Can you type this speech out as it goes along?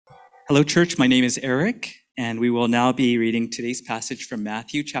Hello, church. My name is Eric, and we will now be reading today's passage from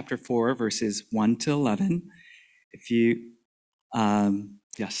Matthew chapter 4, verses 1 to 11.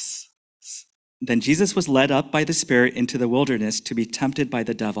 Yes. Then Jesus was led up by the Spirit into the wilderness to be tempted by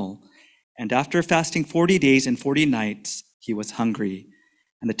the devil. And after fasting 40 days and 40 nights, he was hungry.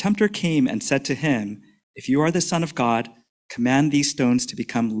 And the tempter came and said to him, "If you are the Son of God, command these stones to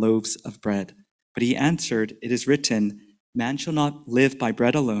become loaves of bread." But he answered, "It is written, man shall not live by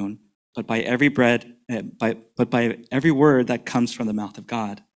bread alone, but by every word that comes from the mouth of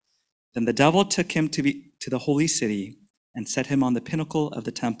God." Then the devil took him to the holy city and set him on the pinnacle of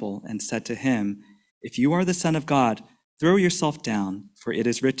the temple and said to him, "If you are the Son of God, throw yourself down, for it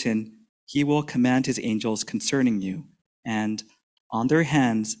is written, he will command his angels concerning you, and on their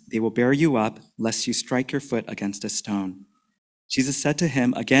hands they will bear you up, lest you strike your foot against a stone." Jesus said to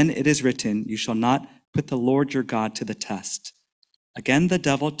him, "Again it is written, you shall not put the Lord your God to the test." Again the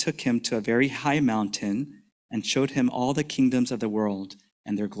devil took him to a very high mountain and showed him all the kingdoms of the world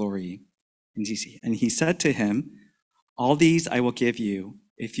and their glory. And he said to him, "All these I will give you,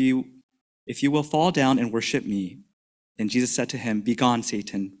 if you will fall down and worship me." Then Jesus said to him, "Begone,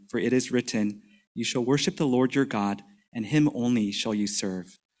 Satan, for it is written, you shall worship the Lord your God, and him only shall you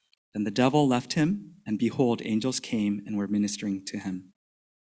serve." Then the devil left him, and behold, angels came and were ministering to him.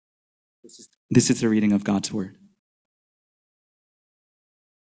 This is the reading of God's word.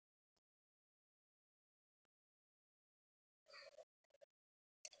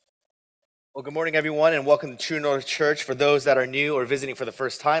 Well, good morning, everyone, and welcome to True North Church. For those that are new or visiting for the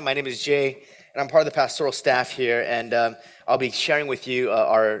first time, my name is Jay, and I'm part of the pastoral staff here, and I'll be sharing with you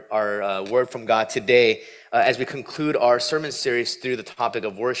our word from God today as we conclude our sermon series through the topic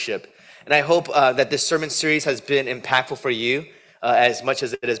of worship. And I hope that this sermon series has been impactful for you as much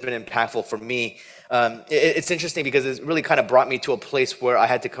as it has been impactful for me. It's interesting because it's really kind of brought me to a place where I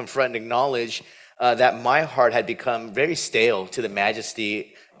had to confront and acknowledge that my heart had become very stale to the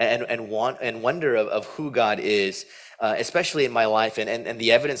majesty and wonder of who God is, especially in my life. And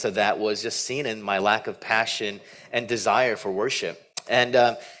the evidence of that was just seen in my lack of passion and desire for worship. And,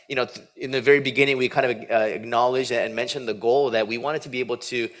 in the very beginning, we kind of acknowledged and mentioned the goal that we wanted to be able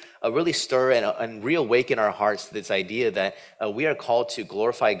to really stir and reawaken our hearts to this idea that we are called to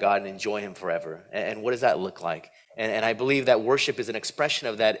glorify God and enjoy him forever. And what does that look like? And I believe that worship is an expression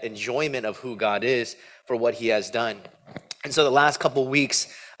of that enjoyment of who God is for what he has done. And so the last couple weeks,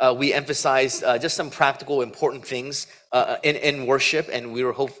 we emphasized just some practical, important things in worship, and we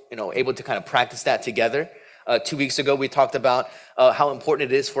were able to kind of practice that together. 2 weeks ago, we talked about how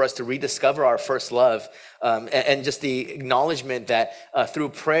important it is for us to rediscover our first love, and just the acknowledgement that through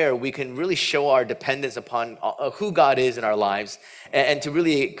prayer, we can really show our dependence upon who God is in our lives, and to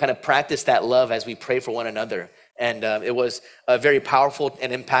really kind of practice that love as we pray for one another. And it was a very powerful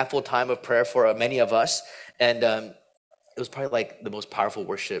and impactful time of prayer for many of us, and it was probably like the most powerful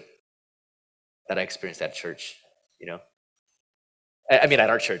worship that I experienced at church, I mean, at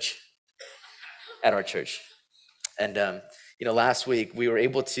our church. And, last week we were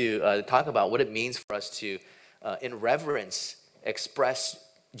able to talk about what it means for us to, in reverence, express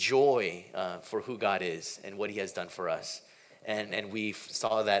joy for who God is and what he has done for us. And we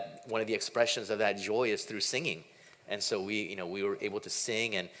saw that one of the expressions of that joy is through singing. And so we were able to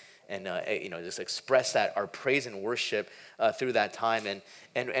sing and just express that our praise and worship through that time,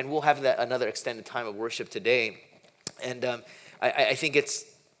 and we'll have another extended time of worship today, and I think it's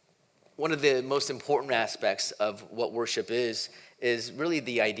one of the most important aspects of what worship is really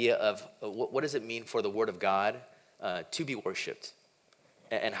the idea of what does it mean for the Word of God to be worshipped,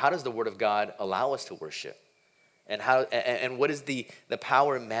 and how does the Word of God allow us to worship, and what is the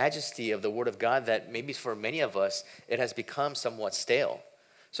power and majesty of the Word of God that maybe for many of us it has become somewhat stale.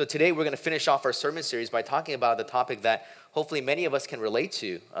 So today we're going to finish off our sermon series by talking about the topic that hopefully many of us can relate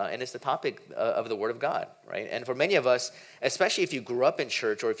to, and it's the topic of the Word of God, right? And for many of us, especially if you grew up in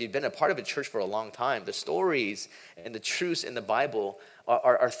church or if you've been a part of a church for a long time, the stories and the truths in the Bible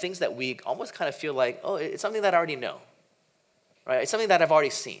are things that we almost kind of feel like, oh, it's something that I already know, right? It's something that I've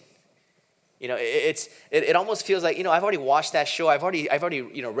already seen. It almost feels like, I've already watched that show. I've already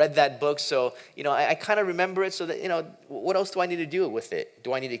read that book. So, I kind of remember it. So that, what else do I need to do with it?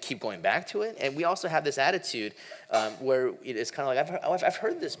 Do I need to keep going back to it? And we also have this attitude where it's kind of like, I've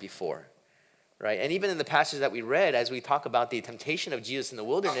heard this before, right? And even in the passage that we read, as we talk about the temptation of Jesus in the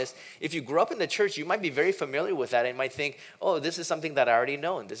wilderness, if you grew up in the church, you might be very familiar with that and might think, oh, this is something that I already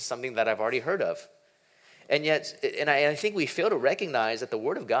know, and this is something that I've already heard of. And yet, I think we fail to recognize that the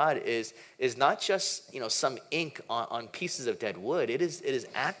Word of God is not just some ink on pieces of dead wood. It is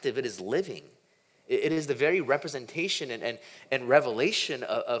active. It is living. It is the very representation and revelation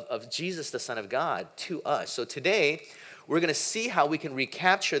of Jesus, the Son of God, to us. So today, we're going to see how we can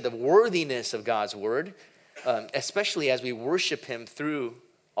recapture the worthiness of God's word, especially as we worship him through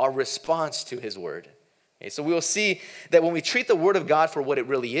our response to his word. Okay, so we will see that when we treat the word of God for what it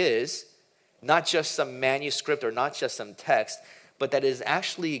really is, not just some manuscript or not just some text, but that is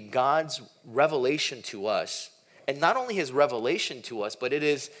actually God's revelation to us. And not only his revelation to us, but it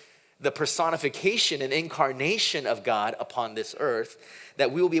is the personification and incarnation of God upon this earth,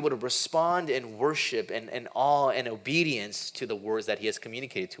 that we will be able to respond in worship and awe and obedience to the words that he has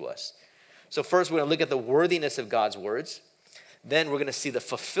communicated to us. So first, we're going to look at the worthiness of God's words. Then we're going to see the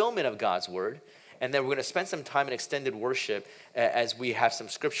fulfillment of God's word. And then we're going to spend some time in extended worship as we have some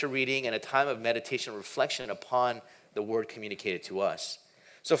scripture reading and a time of meditation and reflection upon the word communicated to us.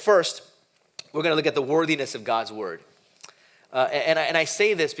 So first, we're going to look at the worthiness of God's word. And I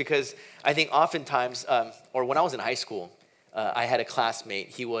say this because I think oftentimes, or when I was in high school, I had a classmate.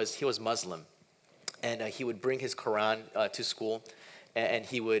 He was Muslim, and he would bring his Quran to school, and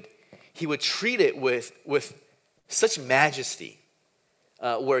he would treat it with such majesty,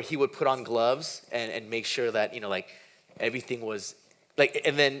 where he would put on gloves and make sure that like everything was like.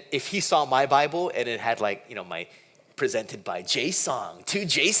 And then if he saw my Bible and it had like my presented by J-Song to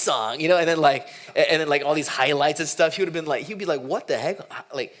J-Song, and then like all these highlights and stuff, he'd be like, what the heck?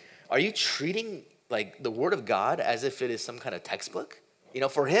 Like, are you treating like the word of God as if it is some kind of textbook?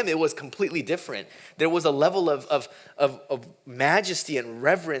 For him, it was completely different. There was a level of majesty and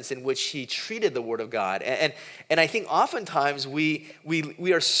reverence in which he treated the word of God. And I think oftentimes we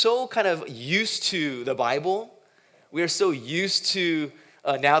are so kind of used to the Bible. We are so used to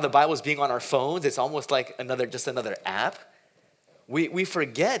now the Bible is being on our phones. It's almost like just another app. We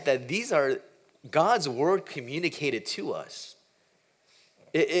forget that these are God's word communicated to us.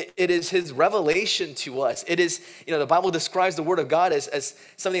 It is his revelation to us. It is, the Bible describes the word of God as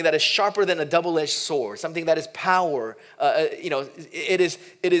something that is sharper than a double-edged sword, something that is power. It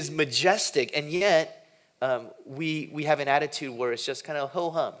is majestic, and yet we have an attitude where it's just kind of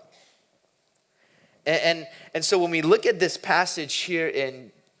ho-hum. And so when we look at this passage here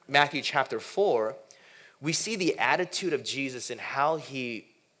in Matthew chapter 4, we see the attitude of Jesus and how he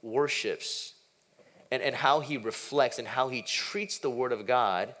worships and how he reflects and how he treats the word of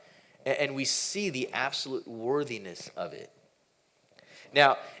God, and we see the absolute worthiness of it.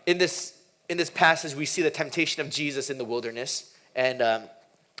 Now, in this passage, we see the temptation of Jesus in the wilderness, and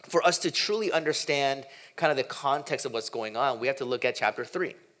for us to truly understand kind of the context of what's going on, we have to look at chapter 3,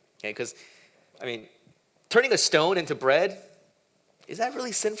 okay? Because, turning a stone into bread, is that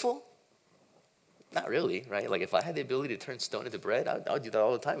really sinful? Not really, right? Like if I had the ability to turn stone into bread, I would do that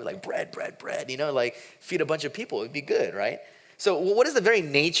all the time. We're like bread, like feed a bunch of people. It'd be good, right? So what is the very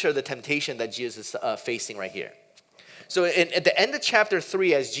nature of the temptation that Jesus is facing right here? So at the end of chapter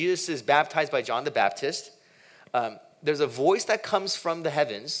 3, as Jesus is baptized by John the Baptist, there's a voice that comes from the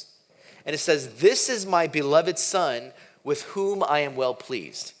heavens, and it says, "This is my beloved Son, with whom I am well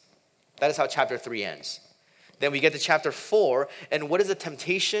pleased." That is how chapter 3 ends. Then we get to chapter 4, and what is the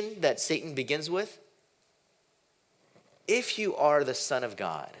temptation that Satan begins with? If you are the Son of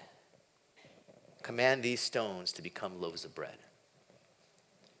God, command these stones to become loaves of bread.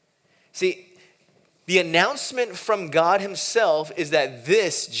 See, the announcement from God himself is that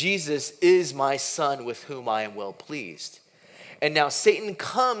this, Jesus, is my Son with whom I am well pleased. And now Satan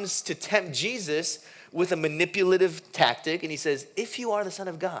comes to tempt Jesus with a manipulative tactic, and he says, if you are the Son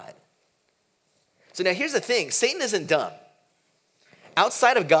of God. So now here's the thing, Satan isn't dumb.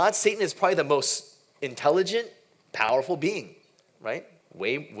 Outside of God, Satan is probably the most intelligent, powerful being, right?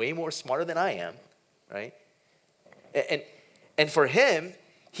 Way more smarter than I am, right? And for him,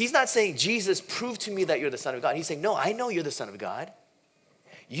 he's not saying, Jesus, prove to me that you're the Son of God. He's saying, no, I know you're the Son of God.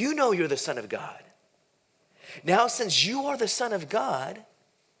 You know you're the Son of God. Now, since you are the Son of God,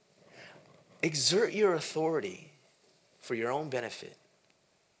 exert your authority for your own benefit.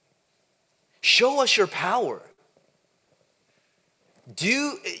 Show us your power.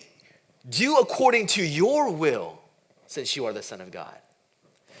 Do according to your will, since you are the Son of God.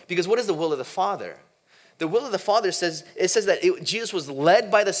 Because what is the will of the Father? The will of the Father says that Jesus was led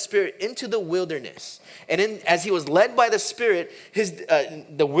by the Spirit into the wilderness. And as he was led by the Spirit,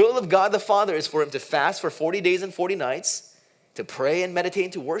 the will of God the Father is for him to fast for 40 days and 40 nights, to pray and meditate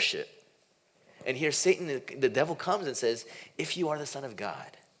and to worship. And here Satan, the devil, comes and says, if you are the Son of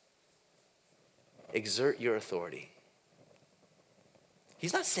God, exert your authority.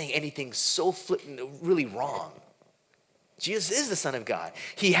 He's not saying anything so flippant, really wrong. Jesus is the Son of God.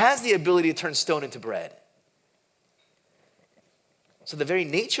 He has the ability to turn stone into bread. So the very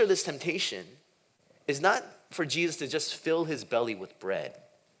nature of this temptation is not for Jesus to just fill his belly with bread.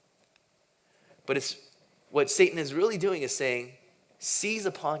 But it's what Satan is really doing is saying, seize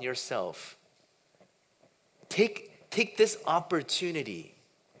upon yourself. Take this opportunity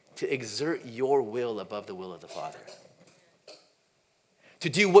to exert your will above the will of the Father. To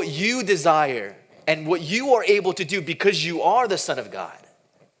do what you desire and what you are able to do because you are the Son of God.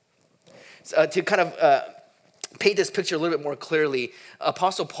 To kind of paint this picture a little bit more clearly,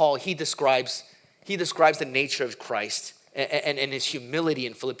 Apostle Paul, he describes the nature of Christ and his humility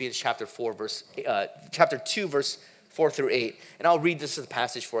in Philippians chapter 2, verse 4 through 8. And I'll read this as a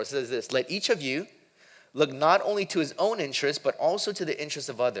passage for us. It says this: let each of you look not only to his own interest, but also to the interest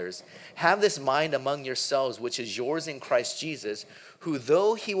of others. Have this mind among yourselves, which is yours in Christ Jesus, who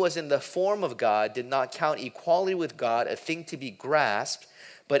though he was in the form of God, did not count equality with God a thing to be grasped,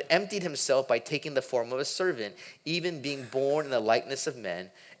 but emptied himself by taking the form of a servant, even being born in the likeness of men.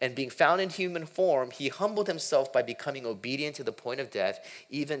 And being found in human form, he humbled himself by becoming obedient to the point of death,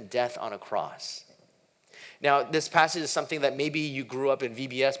 even death on a cross. Now, this passage is something that maybe you grew up in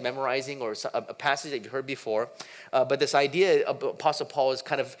VBS memorizing, or a passage that you've heard before. But this idea Apostle Paul is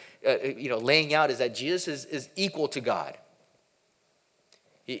kind of laying out is that Jesus is equal to God.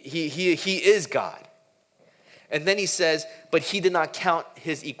 He is God. And then he says, but he did not count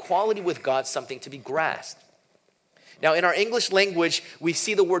his equality with God something to be grasped. Now, in our English language, we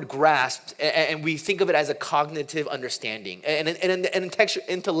see the word grasped, and we think of it as a cognitive understanding, an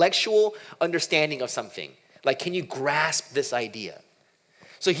intellectual understanding of something. Like, can you grasp this idea?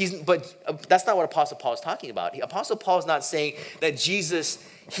 But that's not what Apostle Paul is talking about. Apostle Paul is not saying that Jesus,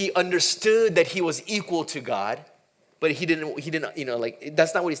 he understood that he was equal to God, but he didn't,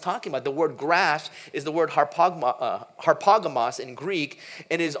 that's not what he's talking about. The word grasp is the word harpagamos in Greek,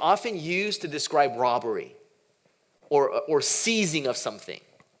 and is often used to describe robbery or seizing of something,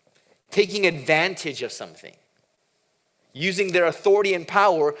 taking advantage of something, using their authority and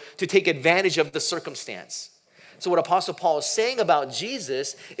power to take advantage of the circumstance. So what Apostle Paul is saying about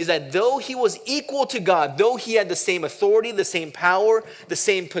Jesus is that though he was equal to God, though he had the same authority, the same power, the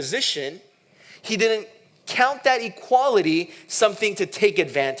same position, he didn't count that equality something to take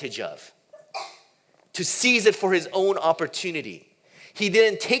advantage of, to seize it for his own opportunity. He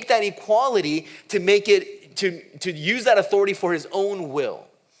didn't take that equality to make it, to use that authority for his own will.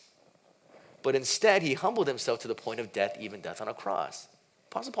 But instead, he humbled himself to the point of death, even death on a cross.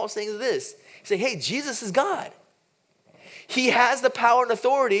 Apostle Paul is saying this. He's saying, hey, Jesus is God. He has the power and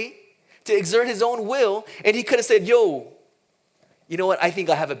authority to exert his own will. And he could have said, you know what? I think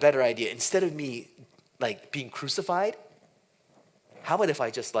I have a better idea. Instead of me being crucified, how about if I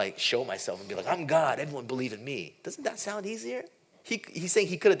just show myself and be like, I'm God, everyone believe in me. Doesn't that sound easier? He's saying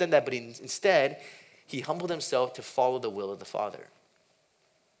he could have done that, but instead, he humbled himself to follow the will of the Father.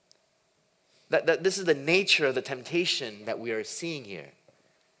 That this is the nature of the temptation that we are seeing here.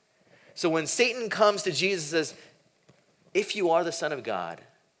 So when Satan comes to Jesus and says, if you are the Son of God,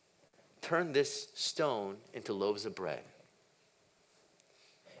 turn this stone into loaves of bread.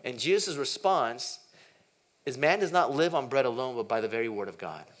 And Jesus' response is, man does not live on bread alone, but by the very word of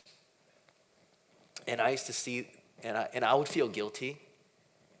God. And I used to see, and I would feel guilty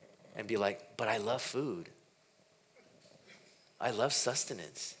and be like, but I love food. I love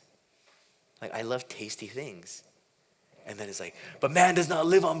sustenance. I love tasty things. And then it's like, but man does not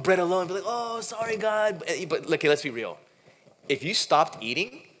live on bread alone. Be like, oh, sorry, God. But okay, let's be real. If you stopped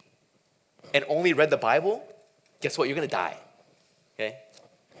eating and only read the Bible, guess what? You're going to die. Okay?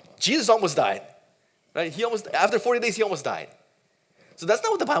 Jesus almost died. Right? After 40 days, he almost died. So that's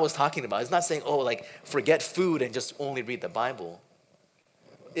not what the Bible is talking about. It's not saying, forget food and just only read the Bible.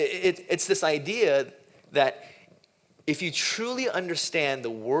 It's this idea that if you truly understand the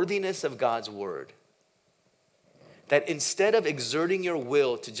worthiness of God's word, that instead of exerting your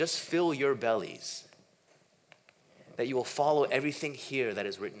will to just fill your bellies, that you will follow everything here that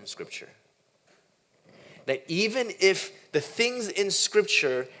is written in Scripture. That even if the things in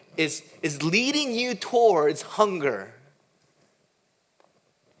Scripture is leading you towards hunger,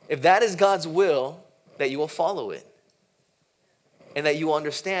 if that is God's will, that you will follow it. And that you will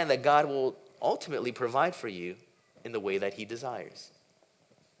understand that God will ultimately provide for you in the way that he desires.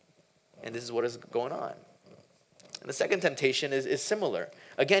 And this is what is going on. And the second temptation is similar.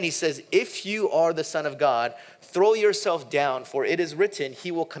 Again, he says, if you are the Son of God, throw yourself down, for it is written,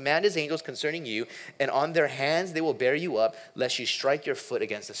 he will command his angels concerning you, and on their hands they will bear you up, lest you strike your foot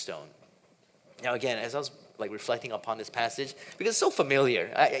against a stone. Now again, as I was reflecting upon this passage, because it's so familiar,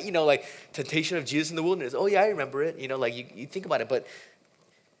 temptation of Jesus in the wilderness. Oh yeah, I remember it. You think about it, but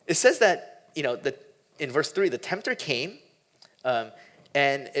it says that, in verse 3, the tempter came,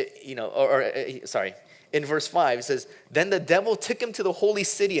 And, sorry, in verse 5, it says, then the devil took him to the holy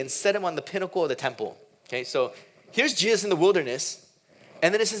city and set him on the pinnacle of the temple. Okay, so here's Jesus in the wilderness.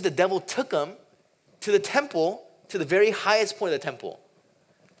 And then it says the devil took him to the temple, to the very highest point of the temple.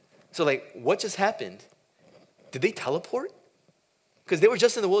 So like, what just happened? Did they teleport? Because they were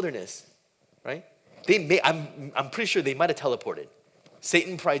just in the wilderness, right? I'm pretty sure they might have teleported.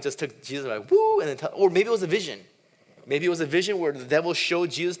 Satan probably just took Jesus like, woo, and then or maybe it was a vision. Maybe it was a vision where the devil showed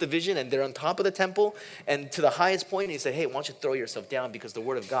Jesus the vision and they're on top of the temple and to the highest point, and he said, hey, why don't you throw yourself down, because the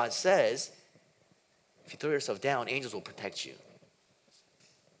word of God says, if you throw yourself down, angels will protect you.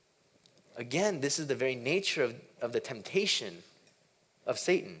 Again, this is the very nature of the temptation of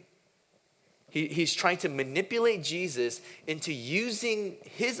Satan. He's trying to manipulate Jesus into using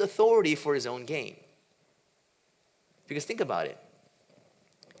his authority for his own gain. Because think about it.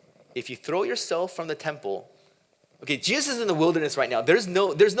 If you throw yourself from the temple, okay, Jesus is in the wilderness right now. There's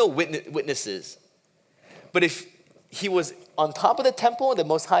no witnesses. But if he was on top of the temple, the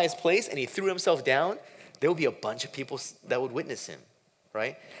most highest place, and he threw himself down, there would be a bunch of people that would witness him,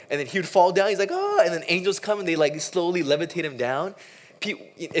 right? And then he would fall down. He's like, oh, and then angels come and they like slowly levitate him down.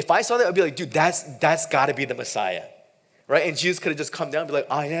 If I saw that, I'd be like, dude, that's got to be the Messiah, right? And Jesus could have just come down and be like,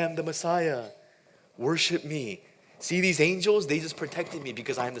 I am the Messiah. Worship me. See these angels? They just protected me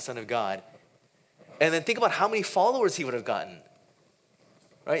because I am the Son of God. And then think about how many followers he would have gotten,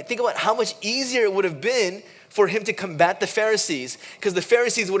 right? Think about how much easier it would have been for him to combat the Pharisees, because the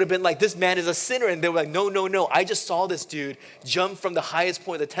Pharisees would have been like, this man is a sinner. And they were like, no. I just saw this dude jump from the highest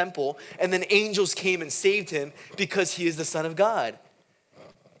point of the temple, and then angels came and saved him because he is the Son of God.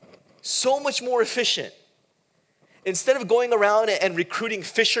 So much more efficient. Instead of going around and recruiting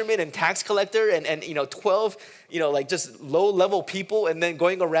fishermen and tax collector and 12, like just low level people, and then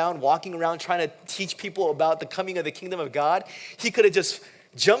going around, walking around trying to teach people about the coming of the kingdom of God, he could have just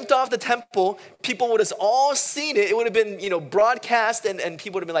jumped off the temple. People would have all seen it. It would have been, broadcast, and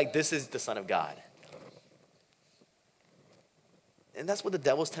people would have been like, this is the Son of God. And that's what the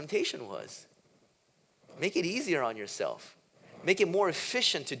devil's temptation was. Make it easier on yourself. Make it more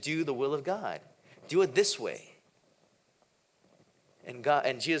efficient to do the will of God. Do it this way.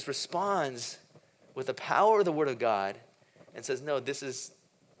 And Jesus responds with the power of the word of God and says, no, this is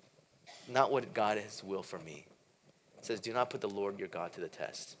not what God has will for me. It says, do not put the Lord your God to the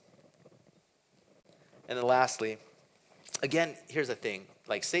test. And then lastly, again, here's the thing.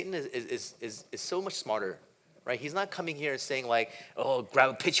 Like, Satan is so much smarter, right? He's not coming here and saying like, oh, grab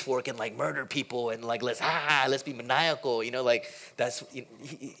a pitchfork and like murder people and like, let's be maniacal.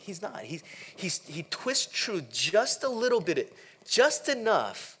 He's not. He twists truth just a little bit, just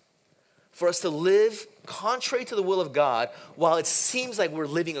enough for us to live contrary to the will of God while it seems like we're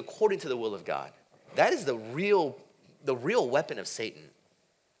living according to the will of God. That is the real weapon of Satan.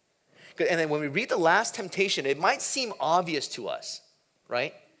 And then when we read the last temptation, it might seem obvious to us,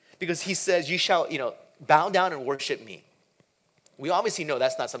 right? Because he says, you shall, bow down and worship me. We obviously know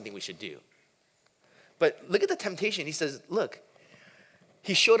that's not something we should do. But look at the temptation. He says, look,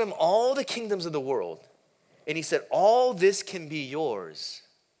 he showed him all the kingdoms of the world. And he said, all this can be yours.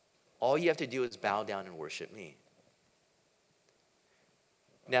 All you have to do is bow down and worship me.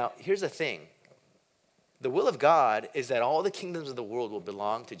 Now, here's the thing. The will of God is that all the kingdoms of the world will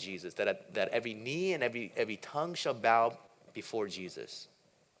belong to Jesus, that every knee and every tongue shall bow before Jesus.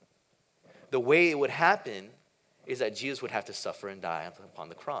 The way it would happen is that Jesus would have to suffer and die upon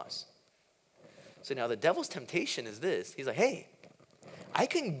the cross. So now the devil's temptation is this. He's like, hey, I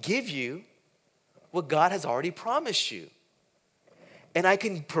can give you what God has already promised you. And I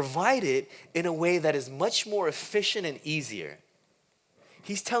can provide it in a way that is much more efficient and easier.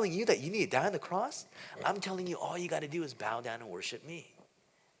 He's telling you that you need to die on the cross. I'm telling you all you got to do is bow down and worship me.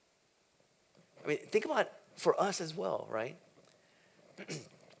 I mean, think about for us as well, right?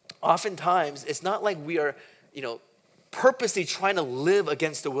 Oftentimes, it's not like we are, purposely trying to live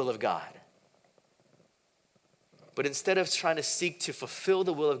against the will of God. But instead of trying to seek to fulfill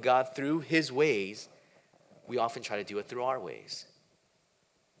the will of God through his ways, we often try to do it through our ways.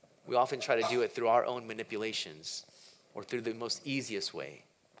 We often try to do it through our own manipulations, or through the most easiest way,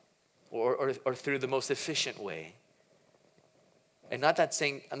 or through the most efficient way. And I'm not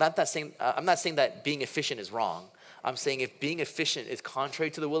saying that being efficient is wrong. I'm saying if being efficient is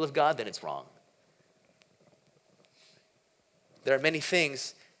contrary to the will of God, then it's wrong. There are many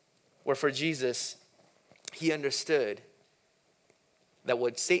things where for Jesus, he understood that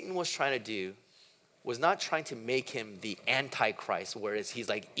what Satan was trying to do was not trying to make him the antichrist, whereas he's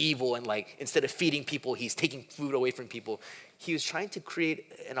like evil and like instead of feeding people, he's taking food away from people. He was trying to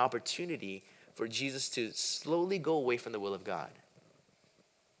create an opportunity for Jesus to slowly go away from the will of God.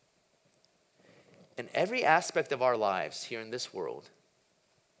 in every aspect of our lives here in this world,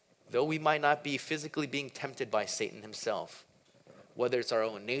 though we might not be physically being tempted by Satan himself, whether it's our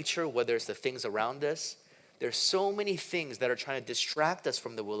own nature, whether it's the things around us, there's so many things that are trying to distract us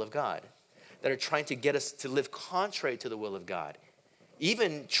from the will of God, that are trying to get us to live contrary to the will of God,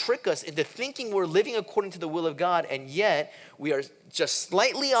 even trick us into thinking we're living according to the will of God, and yet we are just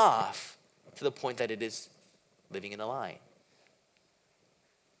slightly off to the point that it is living in a lie.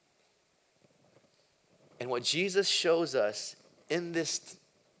 And what Jesus shows us in this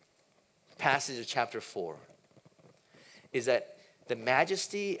passage of chapter 4 is that the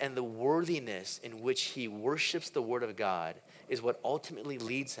majesty and the worthiness in which he worships the word of God is what ultimately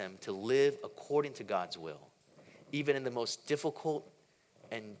leads him to live according to God's will, even in the most difficult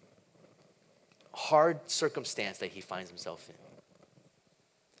and hard circumstance that he finds himself in.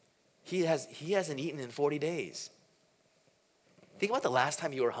 He hasn't eaten in 40 days. Think about the last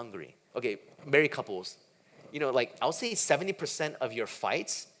time you were hungry. Okay, married couples. Like I'll say 70% of your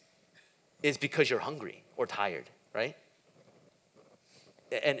fights is because you're hungry or tired, right?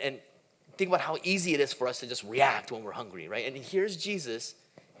 And think about how easy it is for us to just react when we're hungry, right? And here's Jesus,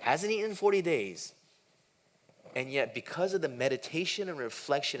 hasn't eaten in 40 days. And yet because of the meditation and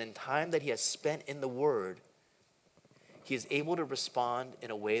reflection and time that he has spent in the word, he is able to respond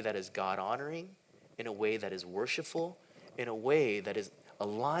in a way that is God-honoring, in a way that is worshipful, in a way that is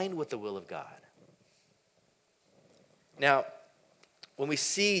aligned with the will of God. Now, when we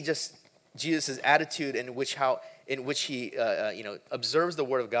see just Jesus' attitude in which he observes the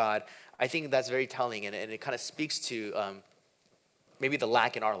word of God, I think that's very telling, and it kind of speaks to maybe the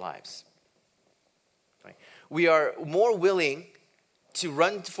lack in our lives. Right? We are more willing to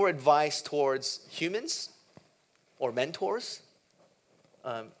run for advice towards humans or mentors.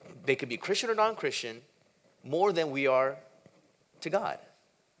 They could be Christian or non-Christian, more than we are to God.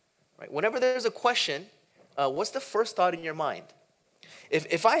 Right? Whenever there's a question, what's the first thought in your mind?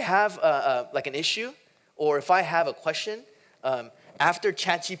 If I have like an issue, or if I have a question, after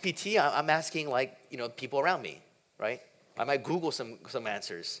ChatGPT, I'm asking people around me, right? I might Google some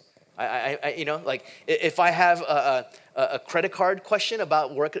answers. If I have a credit card question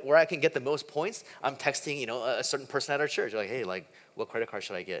about where I can get the most points, I'm texting a certain person at our church, like, hey, what credit card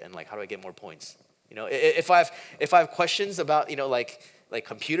should I get, and how do I get more points? If I have questions about like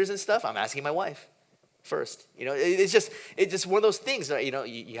computers and stuff, I'm asking my wife first. It's just one of those things that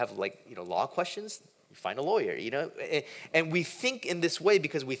you have law questions, you find a lawyer. And we think in this way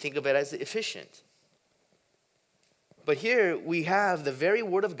because we think of it as efficient. But here we have the very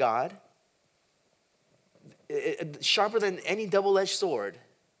word of God, sharper than any double-edged sword,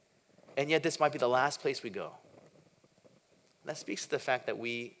 and yet this might be the last place we go. That speaks to the fact that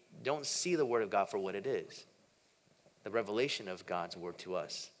we don't see the word of God for what it is, the revelation of God's word to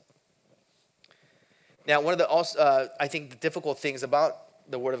us. Now, one of the I think the difficult things about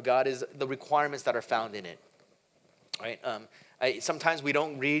the word of God is the requirements that are found in it. Right? Sometimes we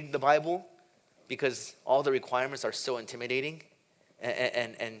don't read the Bible because all the requirements are so intimidating,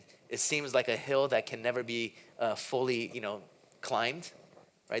 and it seems like a hill that can never be fully climbed.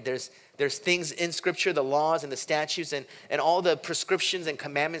 Right? There's things in Scripture, the laws and the statutes and all the prescriptions and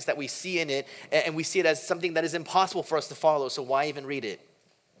commandments that we see in it, and we see it as something that is impossible for us to follow, so why even read it?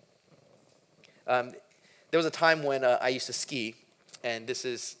 There was a time when I used to ski, and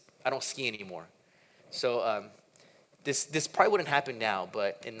I don't ski anymore. So this probably wouldn't happen now,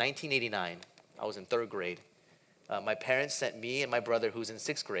 but in 1989, I was in 3rd grade. My parents sent me and my brother, who's in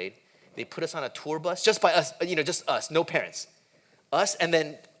 6th grade, they put us on a tour bus, just by us, just us, no parents. Us and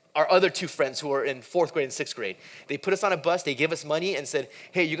then our other 2 friends who were in 4th grade and 6th grade. They put us on a bus, they gave us money and said,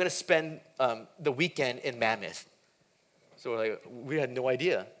 hey, you're gonna spend the weekend in Mammoth. So we had no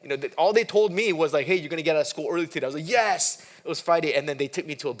idea. All they told me was hey, you're gonna get out of school early today. I was like, yes! It was Friday, and then they took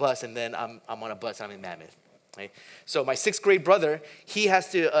me to a bus, and then I'm on a bus, and I'm in Mammoth. Right? So my 6th grade brother, he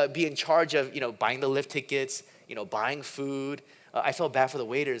has to be in charge of buying the lift tickets, buying food. I felt bad for the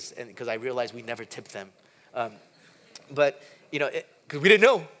waiters, and because I realized we never tipped them. But because we didn't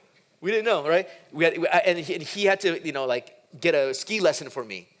know, right? And he had to get a ski lesson for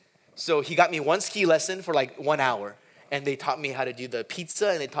me. So he got me one ski lesson for 1 hour. And they taught me how to do the pizza,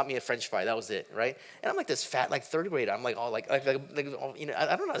 and they taught me a French fry. That was it, right? And I'm this fat 3rd grader. I'm I don't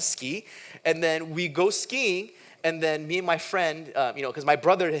know how to ski. And then we go skiing, and then me and my friend, because my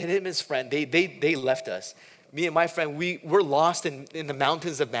brother and his friend, they left us. Me and my friend, we're lost in the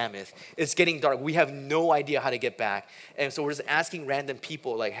mountains of Mammoth. It's getting dark. We have no idea how to get back. And so we're just asking random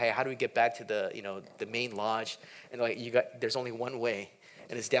people, hey, how do we get back to the main lodge? And there's only one way,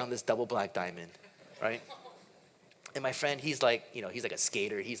 and it's down this double black diamond, right? And my friend, he's like, he's like a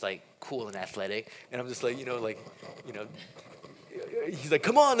skater. He's like cool and athletic. And I'm just like, you know, he's like,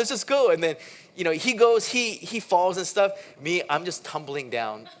 come on, let's just go. And then, he goes, he falls and stuff. Me, I'm just tumbling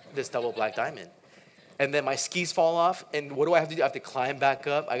down this double black diamond. And then my skis fall off. And what do I have to do? I have to climb back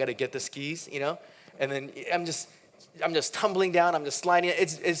up. I got to get the skis, And then I'm just tumbling down. I'm just sliding.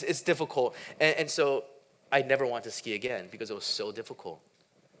 It's difficult. And so I never want to ski again because it was so difficult.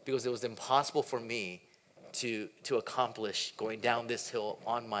 Because it was impossible for me to accomplish going down this hill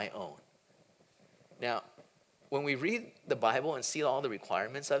on my own. Now, when we read the Bible and see all the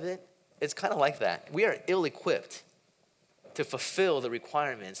requirements of it, it's kind of like that. We are ill-equipped to fulfill the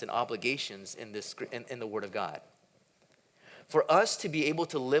requirements and obligations in the Word of God. For us to be able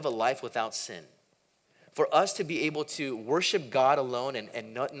to live a life without sin, for us to be able to worship God alone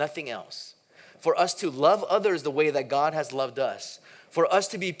and nothing else, for us to love others the way that God has loved us, for us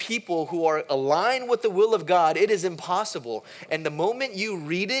to be people who are aligned with the will of God, it is impossible. And the moment you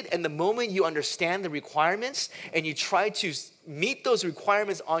read it and the moment you understand the requirements and you try to meet those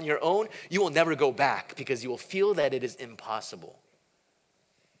requirements on your own, you will never go back because you will feel that it is impossible.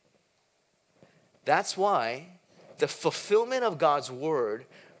 That's why the fulfillment of God's word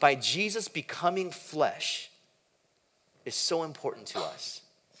by Jesus becoming flesh is so important to us.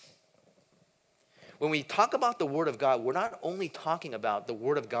 When we talk about the Word of God, we're not only talking about the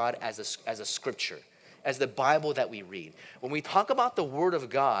Word of God as a scripture, as the Bible that we read. When we talk about the Word of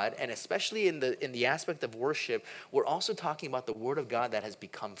God, and especially in the aspect of worship, we're also talking about the Word of God that has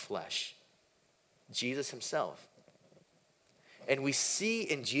become flesh, Jesus himself. And we see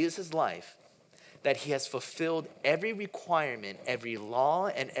in Jesus' life that he has fulfilled every requirement, every law,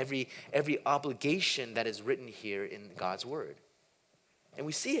 and every obligation that is written here in God's Word. And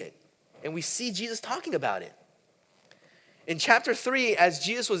we see it. And we see Jesus talking about it. In chapter 3, as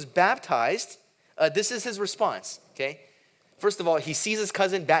Jesus was baptized, this is his response, okay? First of all, he sees his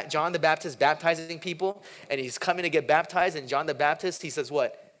cousin, John the Baptist, baptizing people, and he's coming to get baptized, and John the Baptist, he says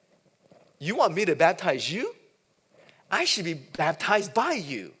what? You want me to baptize you? I should be baptized by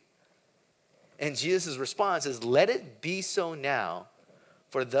you. And Jesus' response is, let it be so now,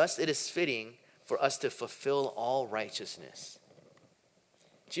 for thus it is fitting for us to fulfill all righteousness.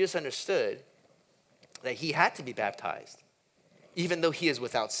 Jesus understood that he had to be baptized, even though he is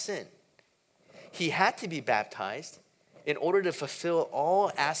without sin. He had to be baptized in order to fulfill all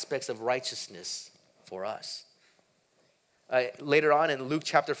aspects of righteousness for us. Later on in Luke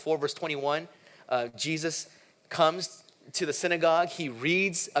chapter 4, verse 21, Jesus comes to the synagogue. He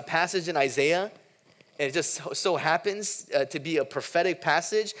reads a passage in Isaiah, and it just so happens to be a prophetic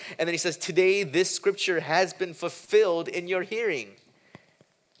passage. And then he says, today this scripture has been fulfilled in your hearing.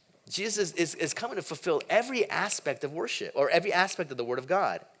 Jesus is coming to fulfill every aspect of worship or every aspect of the Word of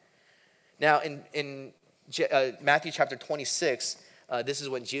God. Now, in Matthew chapter 26, this is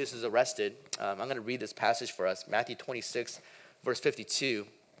when Jesus is arrested. I'm going to read this passage for us. Matthew 26, verse 52.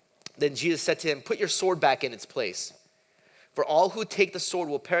 Then Jesus said to him, put your sword back in its place. For all who take the sword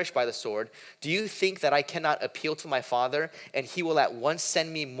will perish by the sword. Do you think that I cannot appeal to my Father and he will at once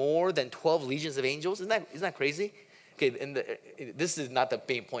send me more than 12 legions of angels? Isn't that crazy? Okay, this is not the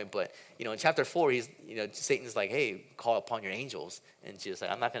main point, but in chapter 4, Satan's like, hey, call upon your angels. And Jesus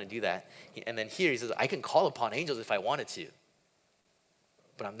like, I'm not going to do that. And then here he says, I can call upon angels if I wanted to,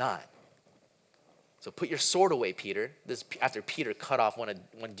 but I'm not. So put your sword away, Peter. This after Peter cut off one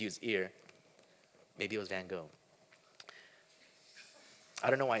dude's ear. Maybe it was Van Gogh. I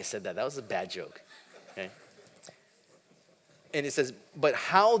don't know why I said that. That was a bad joke. Okay. And it says, but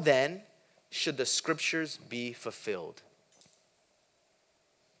how then should the scriptures be fulfilled?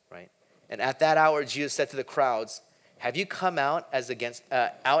 Right? And at that hour, Jesus said to the crowds, have you come out as against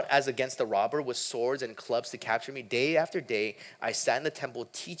the robber with swords and clubs to capture me? Day after day, I sat in the temple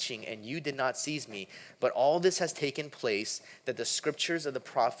teaching, and you did not seize me. But all this has taken place that the scriptures of the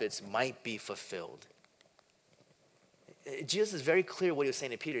prophets might be fulfilled. Jesus is very clear what he was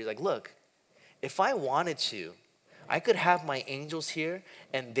saying to Peter. He's like, look, if I wanted to, I could have my angels here,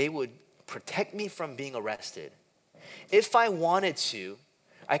 and they would protect me from being arrested. If I wanted to,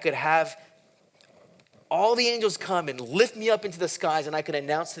 I could have all the angels come and lift me up into the skies, and I could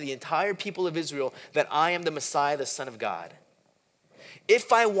announce to the entire people of Israel that I am the Messiah, the Son of God.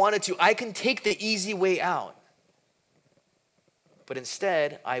 If I wanted to, I can take the easy way out. But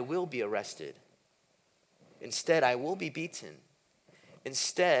instead, I will be arrested. Instead, I will be beaten.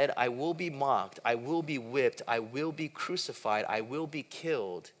 Instead, I will be mocked. I will be whipped. I will be crucified. I will be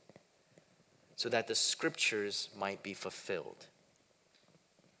killed, so that the scriptures might be fulfilled.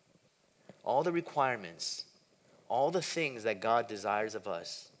 All the requirements, all the things that God desires of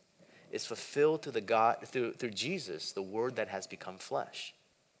us is fulfilled through Jesus, the Word that has become flesh.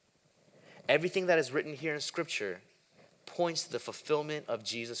 Everything that is written here in Scripture points to the fulfillment of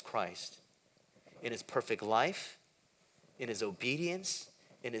Jesus Christ in his perfect life, in his obedience,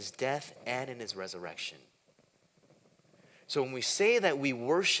 in his death, and in his resurrection. So when we say that we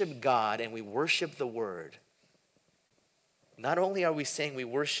worship God and we worship the Word, not only are we saying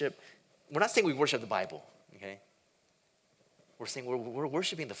we're not saying we worship the Bible, okay? We're saying we're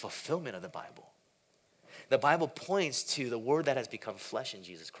worshiping the fulfillment of the Bible. The Bible points to the Word that has become flesh in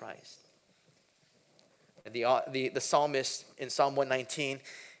Jesus Christ. The psalmist in Psalm 119,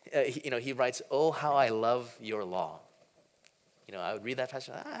 he writes, "Oh, how I love your law." I would read that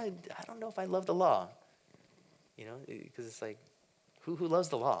passage. I don't know if I love the law, because it's like, who loves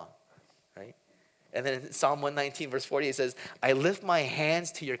the law, right? And then in Psalm 119, verse 40, it says, "I lift my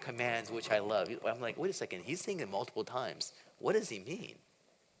hands to your commands, which I love." I'm like, wait a second. He's saying it multiple times. What does he mean?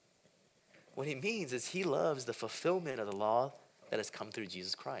 What he means is he loves the fulfillment of the law that has come through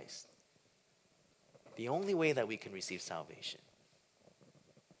Jesus Christ. The only way that we can receive salvation.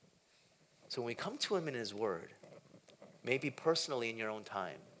 So when we come to him in his word, maybe personally in your own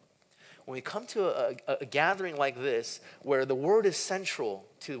time, when we come to a gathering like this, where the word is central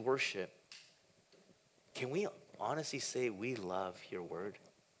to worship, can we honestly say we love your word?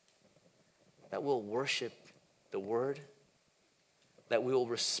 That we'll worship the word? That we will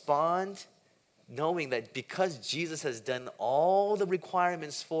respond knowing that because Jesus has done all the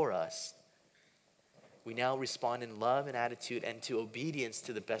requirements for us, we now respond in love and attitude and to obedience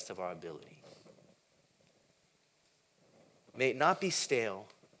to the best of our ability. May it not be stale,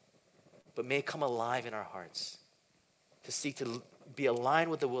 but may it come alive in our hearts to seek to be aligned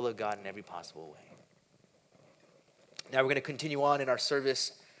with the will of God in every possible way. Now we're going to continue on in our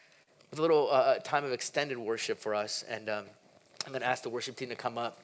service with a little time of extended worship for us, and I'm going to ask the worship team to come up.